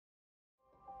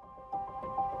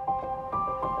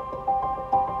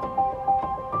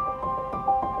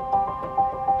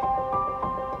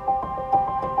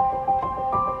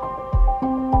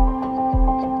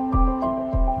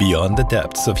Beyond the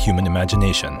depths of human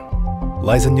imagination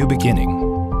lies a new beginning,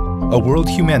 a world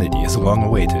humanity has long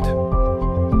awaited.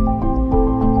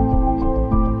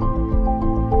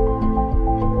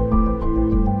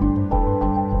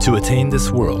 To attain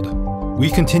this world, we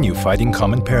continue fighting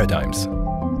common paradigms,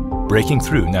 breaking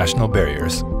through national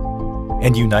barriers,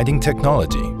 and uniting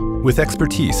technology with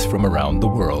expertise from around the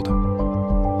world.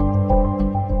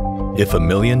 If 1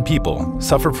 million people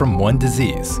suffer from one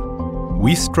disease,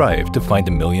 we strive to find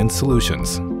 1 million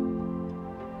solutions.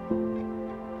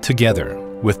 Together,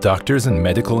 with doctors and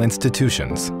medical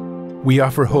institutions, we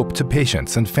offer hope to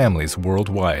patients and families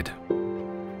worldwide.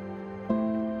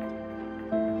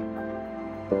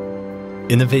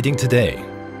 Innovating today,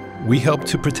 we help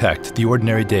to protect the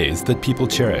ordinary days that people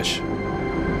cherish.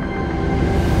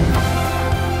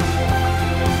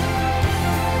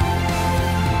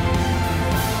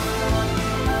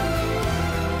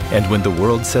 And when the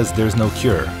world says there's no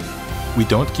cure, we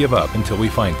don't give up until we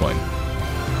find one.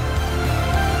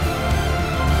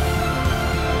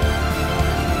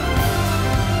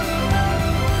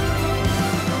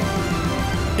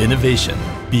 Innovation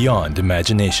beyond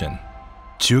imagination.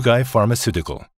 Chugai Pharmaceutical.